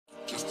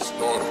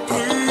Stop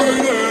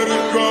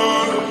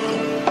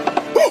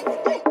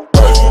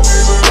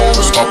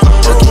the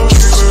perky,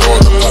 just to start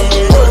the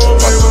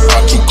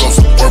I do go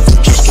some work for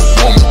just a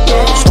woman.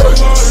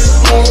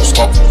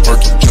 Stop the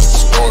perky, just to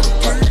start the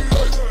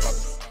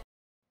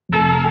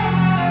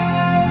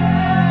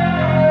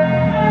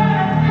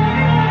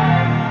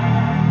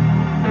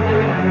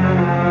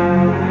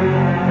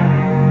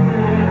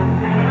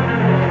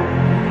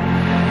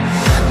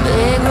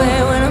Big way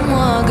when I'm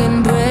walking,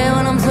 pray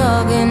when I'm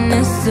talking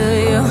this to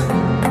you.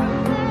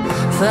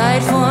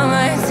 Fight for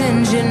my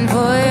attention,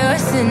 for your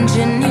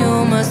ascension,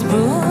 you must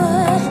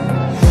prove.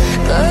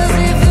 Cause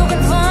if you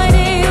can find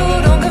it, you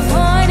don't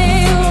confine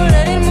it, you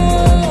let it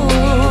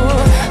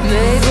move.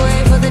 Make way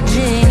for the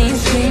genie,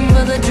 scream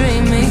for the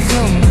dream may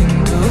come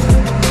true.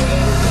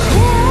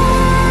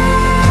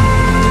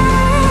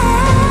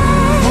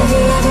 Have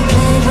you ever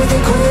played with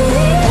a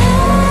queen?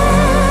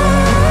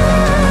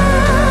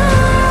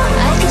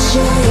 I can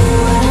show you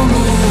what I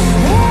mean.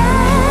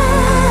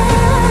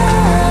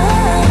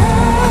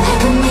 I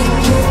can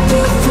make you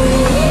feel free.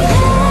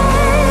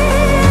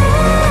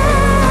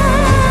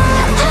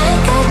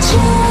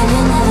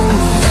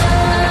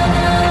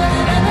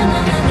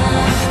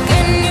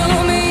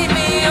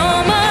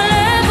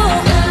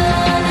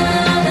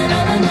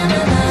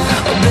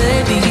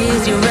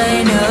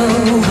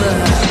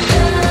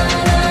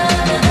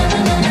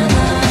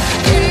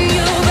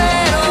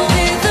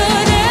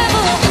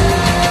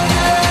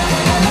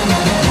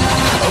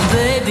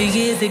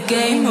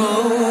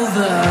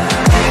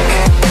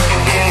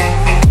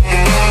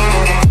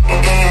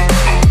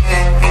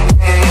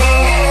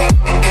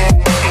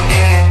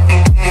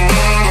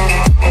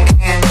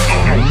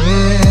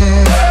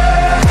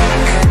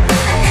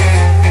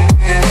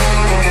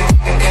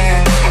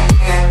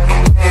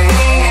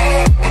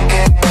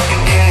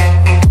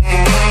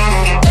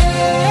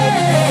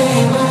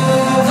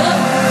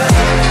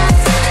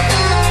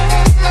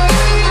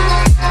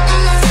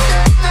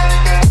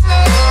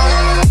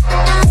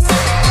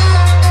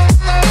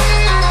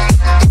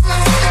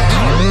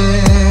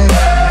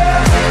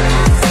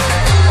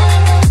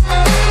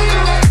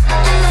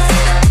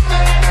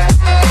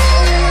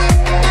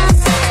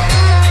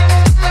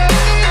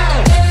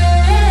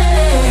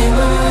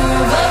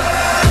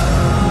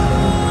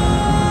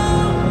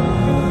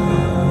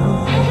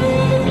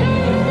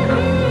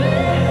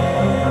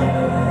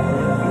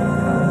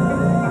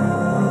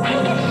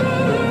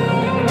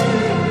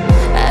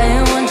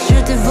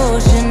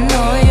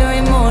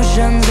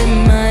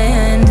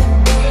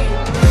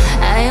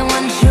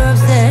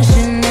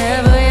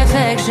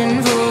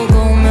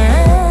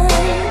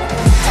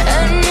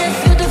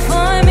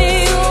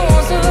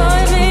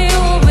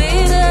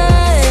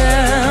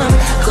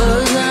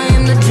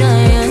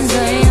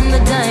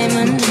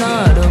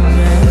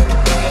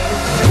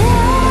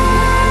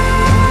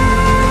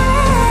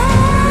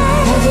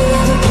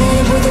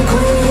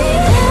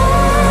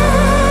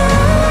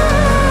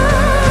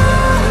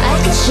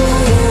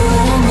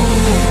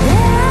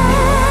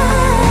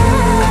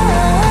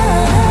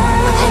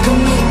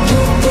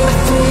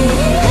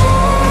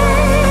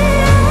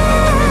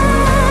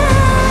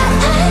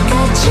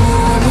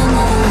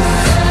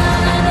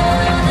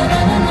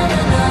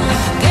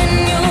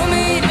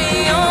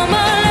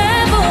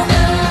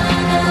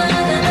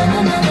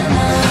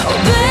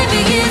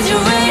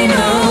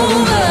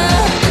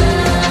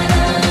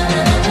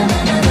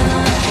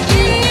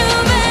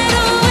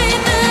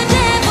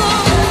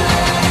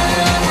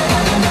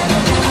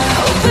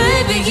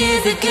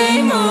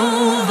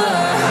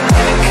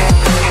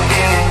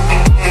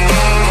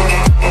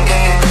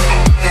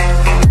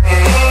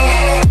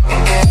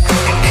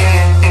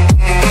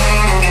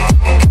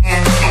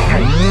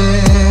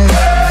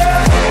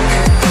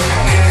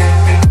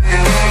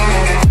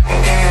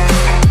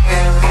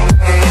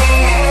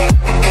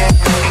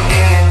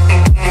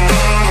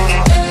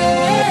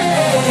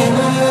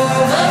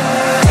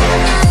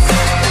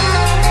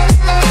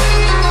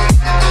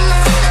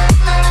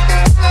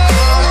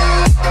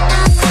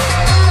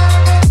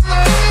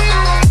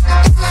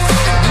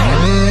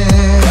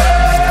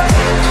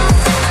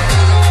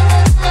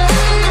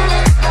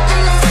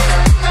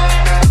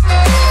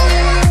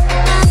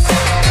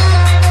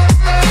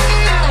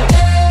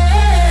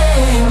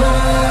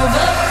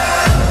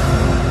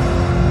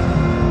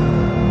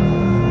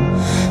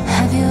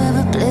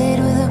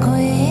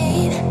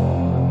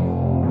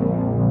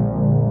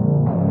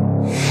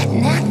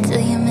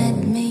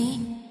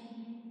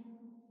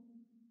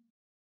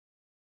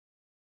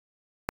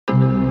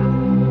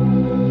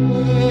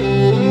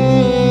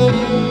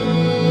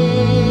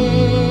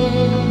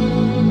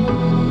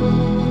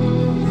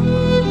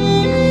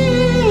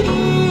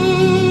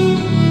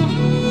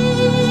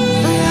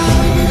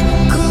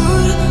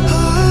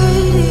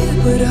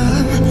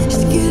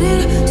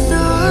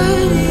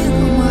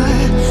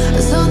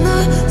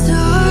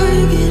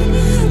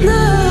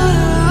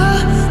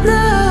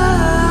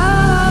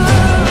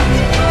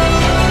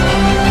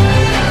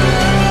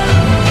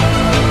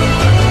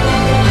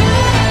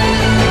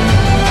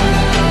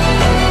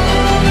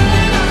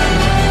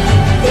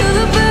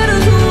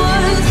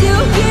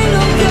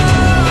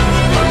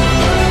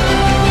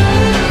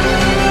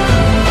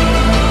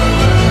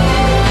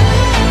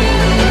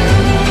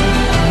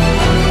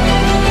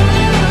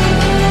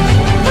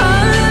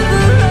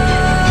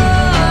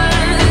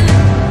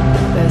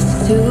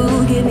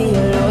 give me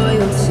your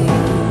loyalty,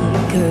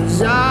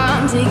 'cause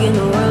I'm taking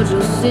the world,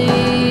 you'll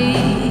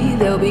see.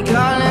 They'll be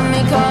calling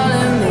me,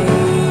 calling me.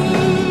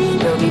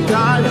 They'll be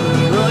calling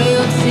me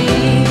royalty.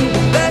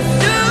 Best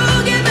to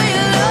give me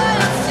your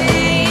loyalty,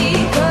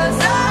 'cause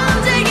I'm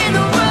taking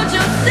the world,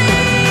 you'll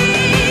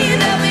see.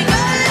 They'll be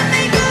calling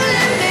me,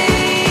 calling me.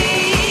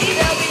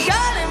 They'll be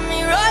calling me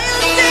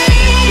royalty.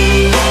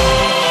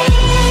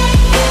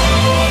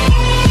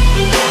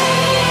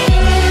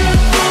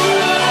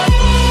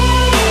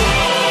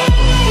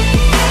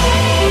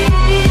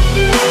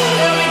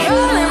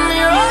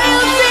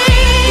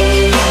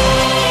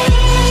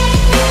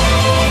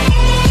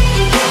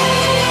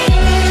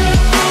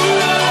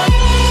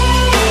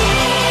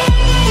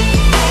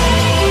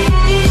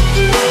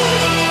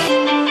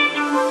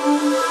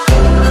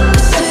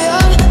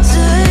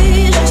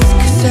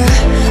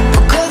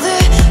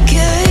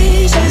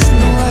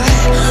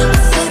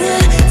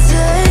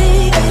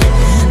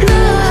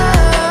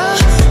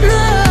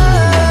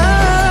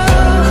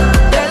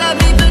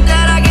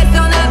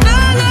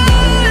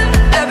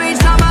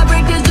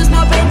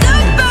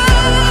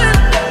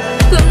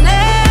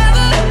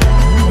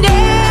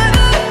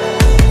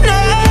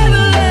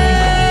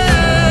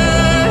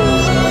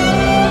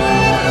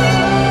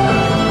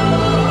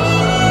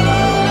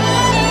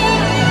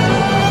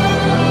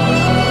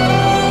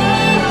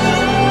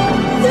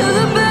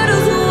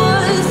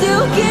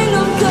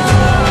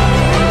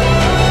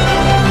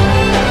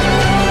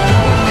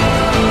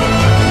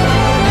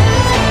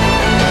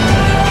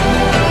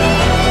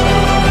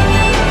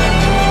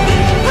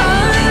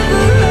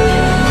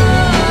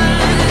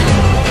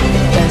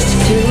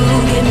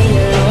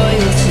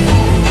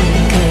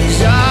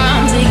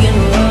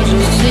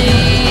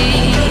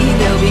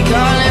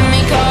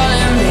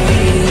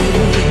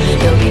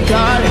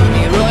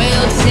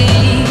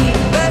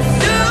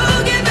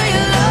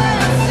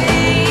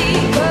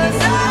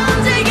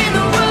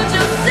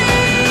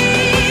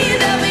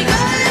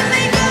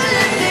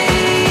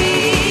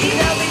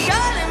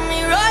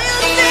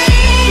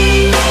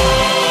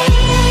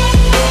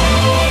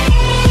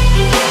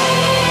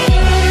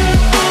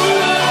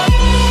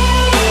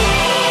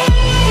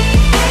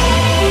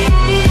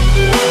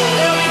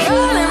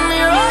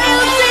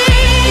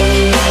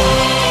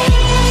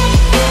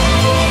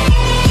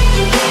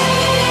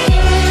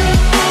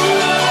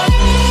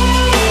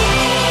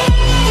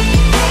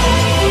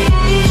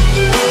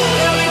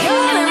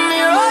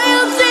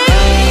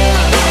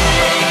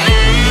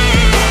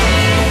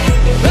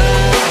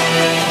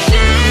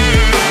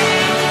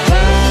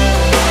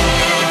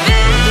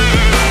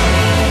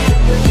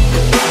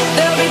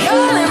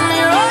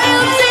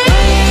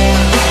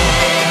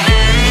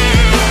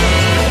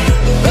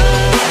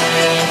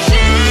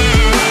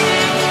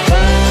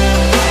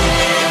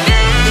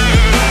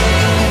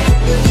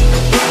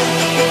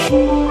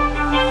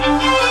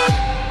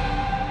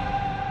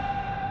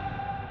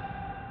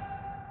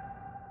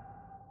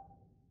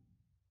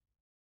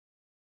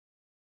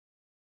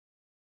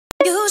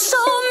 You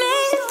showed me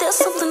there's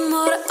something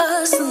more to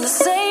us than the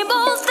same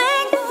old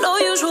thing, no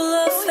usual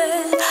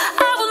affair.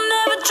 I will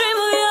never dream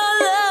of your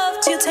love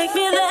till you take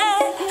me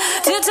there,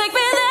 till you take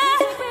me there.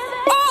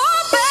 Oh,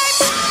 babe,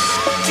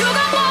 you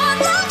got more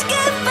love to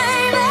give,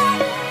 baby.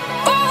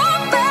 Oh,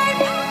 babe,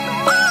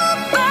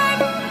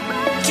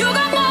 you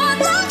got more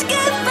love to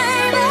give,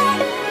 baby.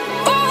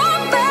 Oh,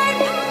 babe,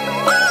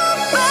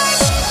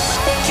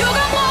 you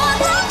got more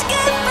love to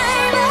give,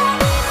 baby.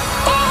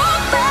 Oh,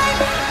 babe,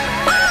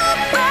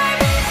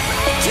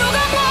 you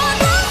got more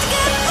love to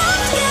give,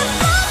 love to give,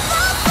 love,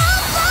 love,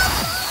 love, love.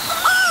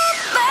 Oh,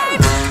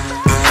 babe.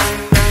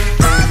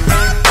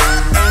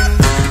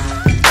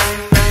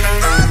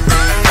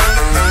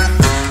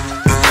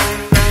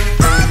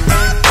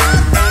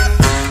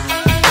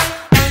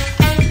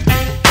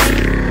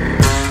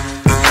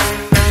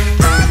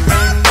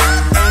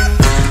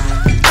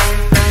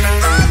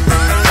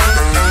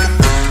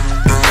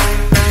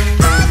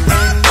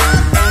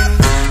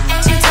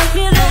 To take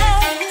me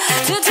there,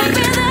 to take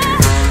me there.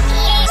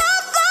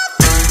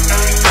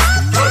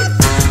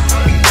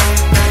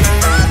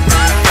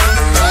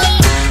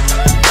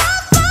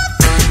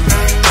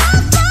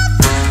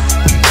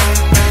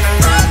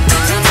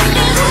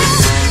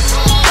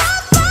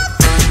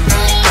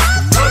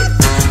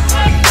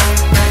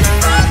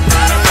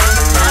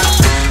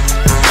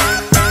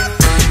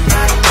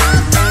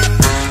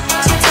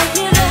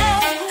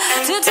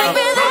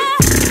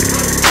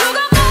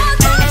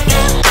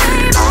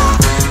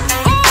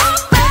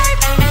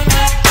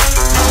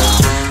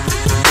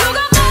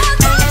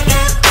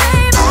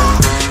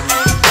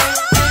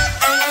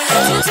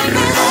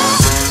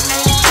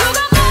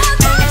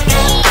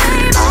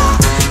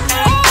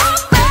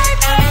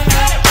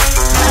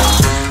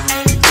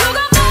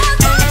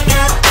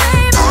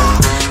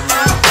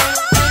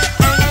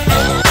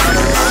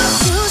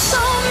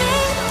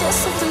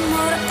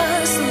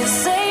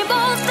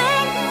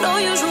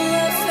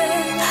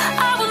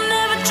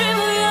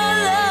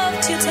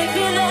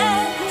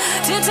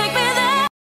 Take me there.